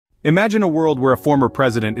Imagine a world where a former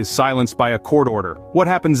president is silenced by a court order. What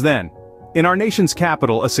happens then? In our nation's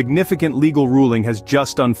capital, a significant legal ruling has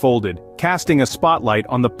just unfolded, casting a spotlight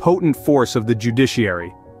on the potent force of the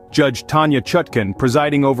judiciary. Judge Tanya Chutkan,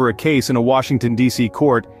 presiding over a case in a Washington, D.C.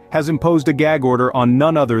 court, has imposed a gag order on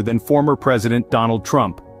none other than former President Donald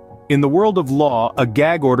Trump. In the world of law, a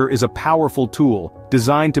gag order is a powerful tool,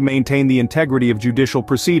 designed to maintain the integrity of judicial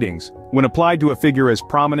proceedings. When applied to a figure as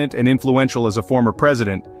prominent and influential as a former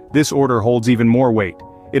president, this order holds even more weight.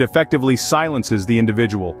 It effectively silences the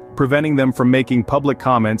individual, preventing them from making public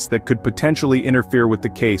comments that could potentially interfere with the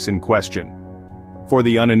case in question. For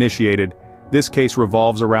the uninitiated, this case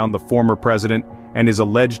revolves around the former president and his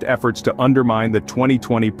alleged efforts to undermine the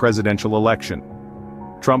 2020 presidential election.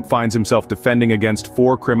 Trump finds himself defending against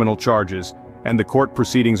 4 criminal charges, and the court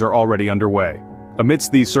proceedings are already underway.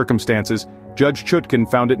 Amidst these circumstances, Judge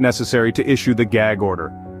Chutkan found it necessary to issue the gag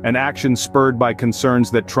order, an action spurred by concerns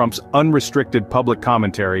that Trump's unrestricted public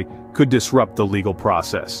commentary could disrupt the legal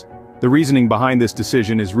process. The reasoning behind this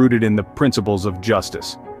decision is rooted in the principles of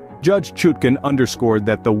justice. Judge Chutkan underscored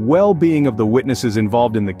that the well-being of the witnesses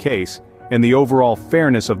involved in the case and the overall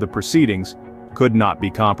fairness of the proceedings could not be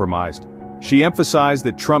compromised. She emphasized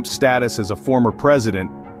that Trump's status as a former president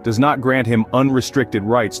does not grant him unrestricted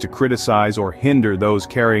rights to criticize or hinder those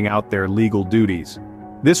carrying out their legal duties.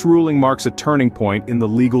 This ruling marks a turning point in the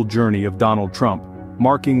legal journey of Donald Trump,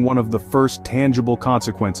 marking one of the first tangible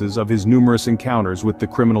consequences of his numerous encounters with the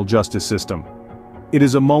criminal justice system. It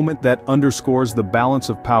is a moment that underscores the balance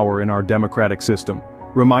of power in our democratic system,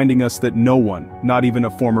 reminding us that no one, not even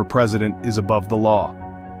a former president, is above the law.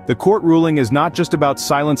 The court ruling is not just about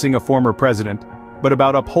silencing a former president, but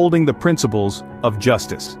about upholding the principles of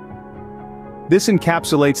justice. This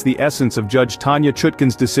encapsulates the essence of Judge Tanya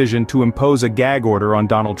Chutkan's decision to impose a gag order on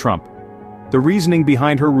Donald Trump. The reasoning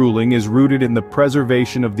behind her ruling is rooted in the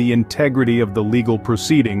preservation of the integrity of the legal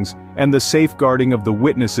proceedings and the safeguarding of the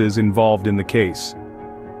witnesses involved in the case.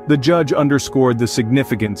 The judge underscored the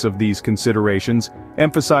significance of these considerations,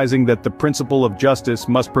 emphasizing that the principle of justice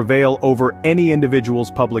must prevail over any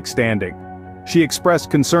individual's public standing. She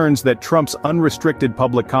expressed concerns that Trump's unrestricted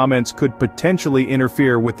public comments could potentially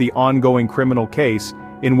interfere with the ongoing criminal case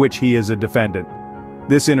in which he is a defendant.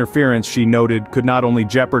 This interference, she noted, could not only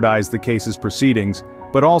jeopardize the case's proceedings,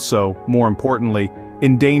 but also, more importantly,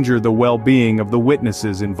 endanger the well-being of the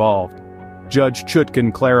witnesses involved. Judge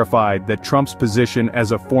Chutkan clarified that Trump's position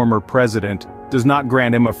as a former president does not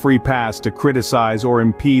grant him a free pass to criticize or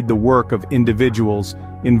impede the work of individuals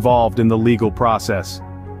involved in the legal process.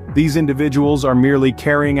 These individuals are merely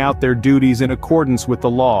carrying out their duties in accordance with the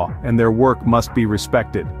law, and their work must be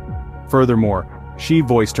respected. Furthermore, she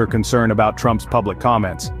voiced her concern about Trump's public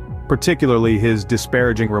comments, particularly his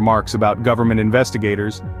disparaging remarks about government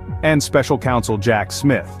investigators and special counsel Jack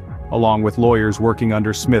Smith, along with lawyers working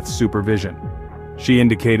under Smith's supervision. She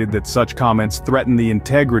indicated that such comments threaten the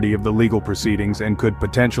integrity of the legal proceedings and could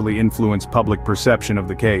potentially influence public perception of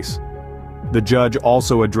the case. The judge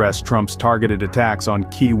also addressed Trump's targeted attacks on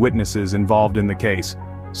key witnesses involved in the case,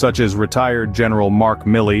 such as retired General Mark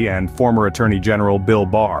Milley and former Attorney General Bill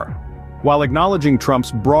Barr. While acknowledging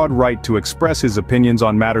Trump's broad right to express his opinions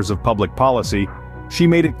on matters of public policy, she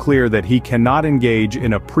made it clear that he cannot engage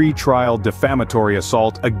in a pre-trial defamatory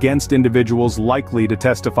assault against individuals likely to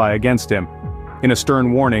testify against him. In a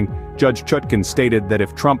stern warning, Judge Chutkan stated that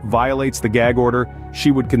if Trump violates the gag order,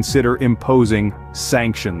 she would consider imposing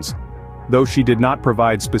sanctions. Though she did not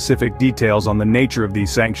provide specific details on the nature of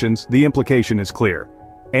these sanctions, the implication is clear.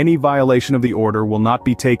 Any violation of the order will not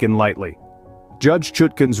be taken lightly. Judge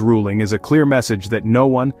Chutkan's ruling is a clear message that no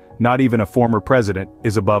one, not even a former president,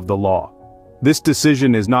 is above the law. This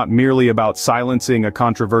decision is not merely about silencing a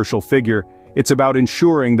controversial figure, it's about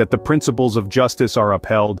ensuring that the principles of justice are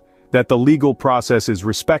upheld, that the legal process is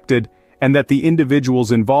respected, and that the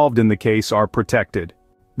individuals involved in the case are protected.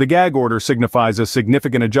 The gag order signifies a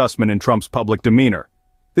significant adjustment in Trump's public demeanor.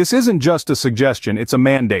 This isn't just a suggestion, it's a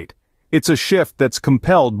mandate. It's a shift that's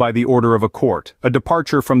compelled by the order of a court, a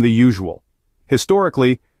departure from the usual.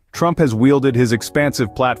 Historically, Trump has wielded his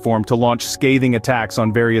expansive platform to launch scathing attacks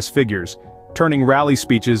on various figures, turning rally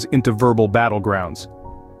speeches into verbal battlegrounds.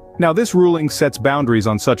 Now, this ruling sets boundaries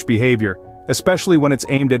on such behavior, especially when it's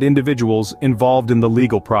aimed at individuals involved in the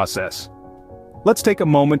legal process. Let's take a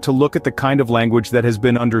moment to look at the kind of language that has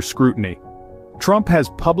been under scrutiny. Trump has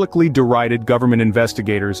publicly derided government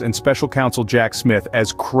investigators and special counsel Jack Smith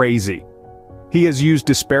as crazy. He has used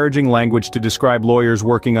disparaging language to describe lawyers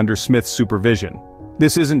working under Smith's supervision.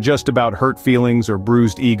 This isn't just about hurt feelings or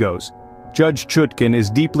bruised egos. Judge Chutkan is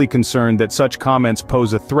deeply concerned that such comments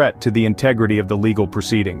pose a threat to the integrity of the legal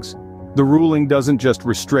proceedings. The ruling doesn't just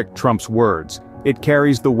restrict Trump's words, it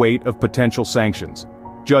carries the weight of potential sanctions.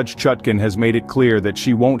 Judge Chutkan has made it clear that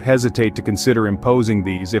she won't hesitate to consider imposing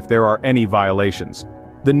these if there are any violations.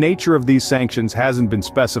 The nature of these sanctions hasn't been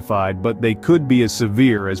specified, but they could be as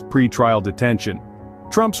severe as pre-trial detention.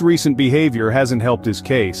 Trump's recent behavior hasn't helped his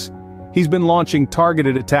case. He's been launching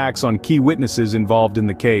targeted attacks on key witnesses involved in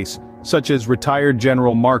the case, such as retired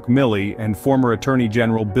General Mark Milley and former Attorney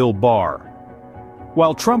General Bill Barr.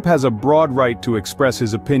 While Trump has a broad right to express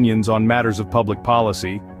his opinions on matters of public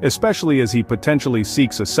policy, especially as he potentially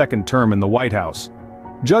seeks a second term in the White House,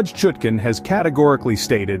 Judge Chutkan has categorically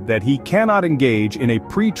stated that he cannot engage in a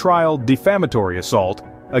pre-trial defamatory assault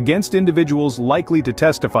against individuals likely to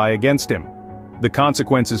testify against him. The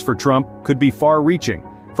consequences for Trump could be far-reaching,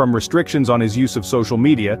 from restrictions on his use of social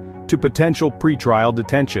media to potential pre-trial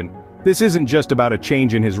detention. This isn't just about a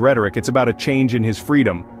change in his rhetoric, it's about a change in his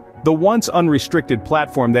freedom. The once unrestricted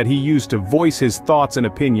platform that he used to voice his thoughts and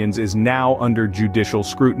opinions is now under judicial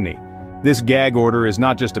scrutiny. This gag order is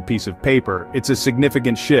not just a piece of paper, it's a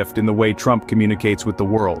significant shift in the way Trump communicates with the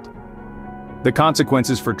world. The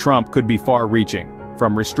consequences for Trump could be far-reaching,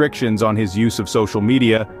 from restrictions on his use of social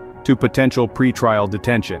media to potential pre-trial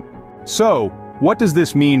detention. So, what does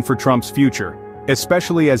this mean for Trump's future,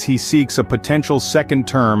 especially as he seeks a potential second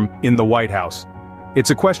term in the White House?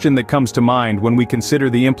 It's a question that comes to mind when we consider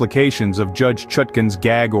the implications of Judge Chutkan's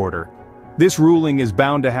gag order. This ruling is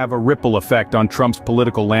bound to have a ripple effect on Trump's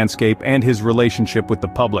political landscape and his relationship with the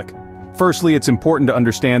public. Firstly, it's important to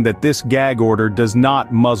understand that this gag order does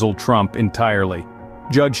not muzzle Trump entirely.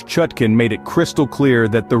 Judge Chutkan made it crystal clear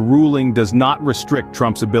that the ruling does not restrict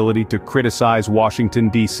Trump's ability to criticize Washington,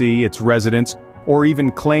 D.C., its residents, or even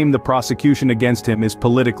claim the prosecution against him is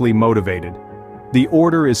politically motivated. The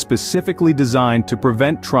order is specifically designed to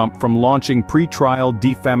prevent Trump from launching pre-trial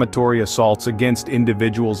defamatory assaults against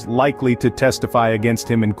individuals likely to testify against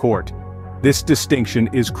him in court. This distinction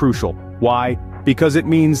is crucial. Why? Because it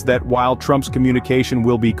means that while Trump's communication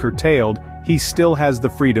will be curtailed, he still has the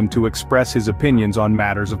freedom to express his opinions on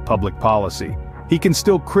matters of public policy. He can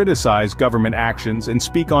still criticize government actions and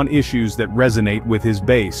speak on issues that resonate with his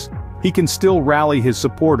base. He can still rally his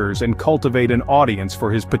supporters and cultivate an audience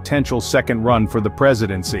for his potential second run for the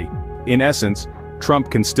presidency. In essence, Trump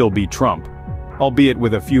can still be Trump, albeit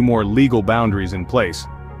with a few more legal boundaries in place.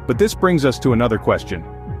 But this brings us to another question.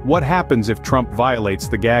 What happens if Trump violates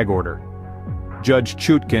the gag order? Judge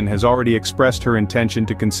Chutkan has already expressed her intention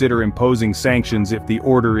to consider imposing sanctions if the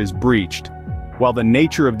order is breached. While the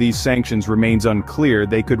nature of these sanctions remains unclear,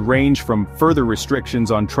 they could range from further restrictions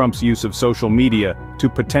on Trump's use of social media to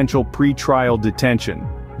potential pre-trial detention.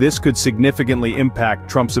 This could significantly impact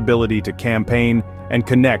Trump's ability to campaign and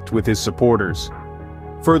connect with his supporters.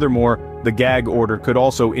 Furthermore, the gag order could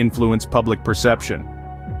also influence public perception.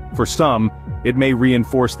 For some, it may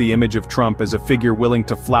reinforce the image of Trump as a figure willing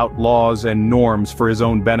to flout laws and norms for his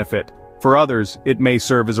own benefit. For others, it may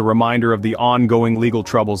serve as a reminder of the ongoing legal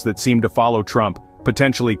troubles that seem to follow Trump,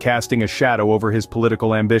 potentially casting a shadow over his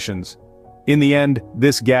political ambitions. In the end,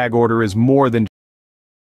 this gag order is more than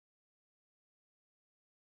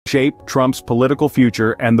shape Trump's political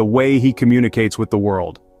future and the way he communicates with the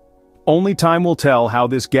world. Only time will tell how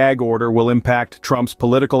this gag order will impact Trump's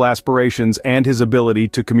political aspirations and his ability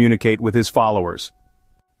to communicate with his followers.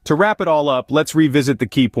 To wrap it all up, let's revisit the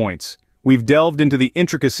key points. We've delved into the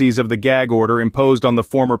intricacies of the gag order imposed on the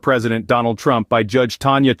former president Donald Trump by Judge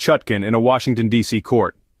Tanya Chutkan in a Washington, D.C.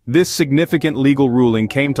 court. This significant legal ruling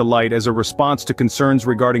came to light as a response to concerns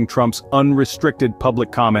regarding Trump's unrestricted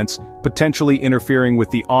public comments, potentially interfering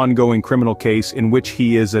with the ongoing criminal case in which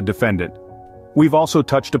he is a defendant. We've also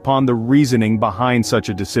touched upon the reasoning behind such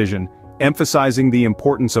a decision, emphasizing the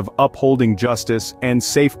importance of upholding justice and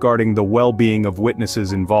safeguarding the well-being of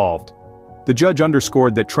witnesses involved. The judge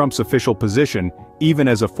underscored that Trump's official position, even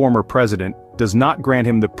as a former president, does not grant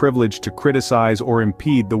him the privilege to criticize or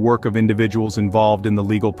impede the work of individuals involved in the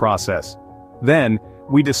legal process. Then,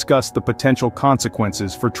 we discussed the potential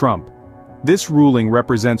consequences for Trump. This ruling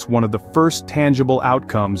represents one of the first tangible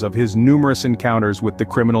outcomes of his numerous encounters with the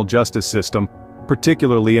criminal justice system,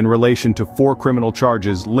 particularly in relation to 4 criminal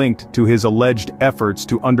charges linked to his alleged efforts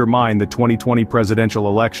to undermine the 2020 presidential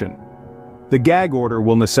election. The gag order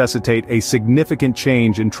will necessitate a significant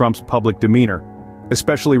change in Trump's public demeanor,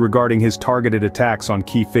 especially regarding his targeted attacks on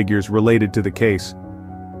key figures related to the case.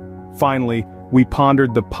 Finally, we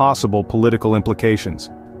pondered the possible political implications.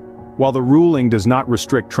 While the ruling does not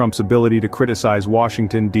restrict Trump's ability to criticize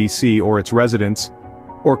Washington, D.C. or its residents,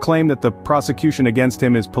 or claim that the prosecution against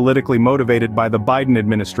him is politically motivated by the Biden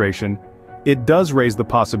administration, it does raise the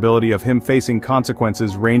possibility of him facing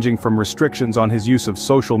consequences ranging from restrictions on his use of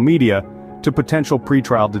social media to potential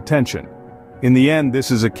pretrial detention. In the end, this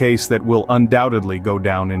is a case that will undoubtedly go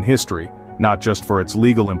down in history, not just for its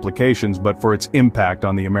legal implications but for its impact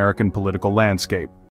on the American political landscape.